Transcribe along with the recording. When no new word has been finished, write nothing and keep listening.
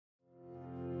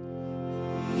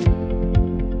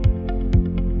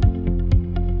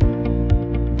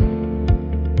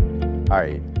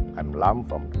Hi, I'm Lam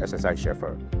from SSI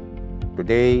SCHAEFER.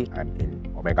 Today, I'm in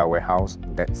Omega Warehouse,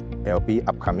 that's LP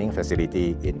upcoming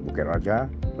facility in Bukit Raja,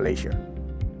 Malaysia.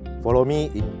 Follow me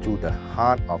into the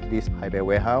heart of this high-bay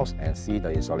warehouse and see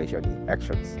the installation in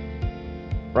actions.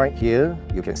 Right here,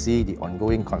 you can see the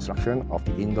ongoing construction of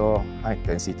the indoor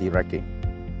high-density racking.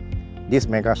 This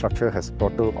mega structure has a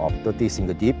total of 30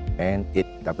 single deep and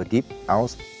 8 double deep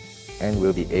house and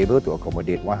will be able to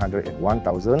accommodate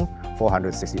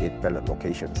 101,468 pallet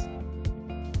locations.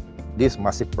 This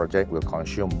massive project will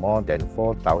consume more than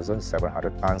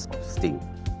 4,700 tons of steel.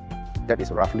 That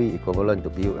is roughly equivalent to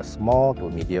build a small to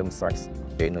medium-sized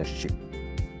container ship.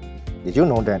 Did you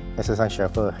know that SSI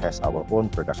SCHAEFER has our own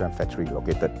production factory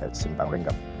located at Simpang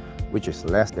Renggam, which is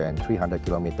less than 300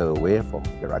 km away from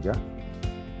Bukit Raja?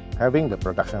 Having the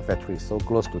production factory so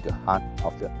close to the heart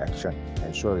of the action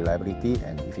ensures reliability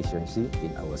and efficiency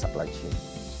in our supply chain.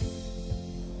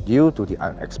 Due to the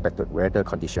unexpected weather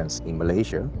conditions in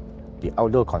Malaysia, the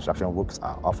outdoor construction works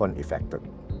are often affected.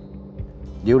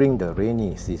 During the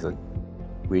rainy season,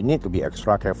 we need to be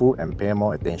extra careful and pay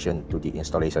more attention to the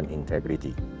installation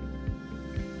integrity.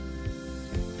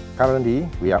 Currently,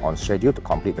 we are on schedule to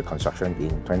complete the construction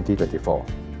in 2024.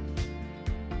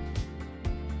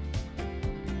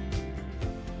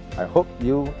 I hope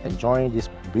you enjoy this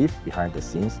brief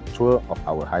behind-the-scenes tour of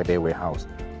our high-bay warehouse.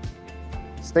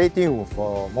 Stay tuned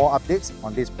for more updates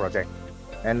on this project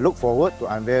and look forward to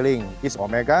unveiling this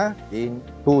Omega in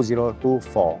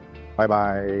 2024.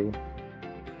 Bye-bye.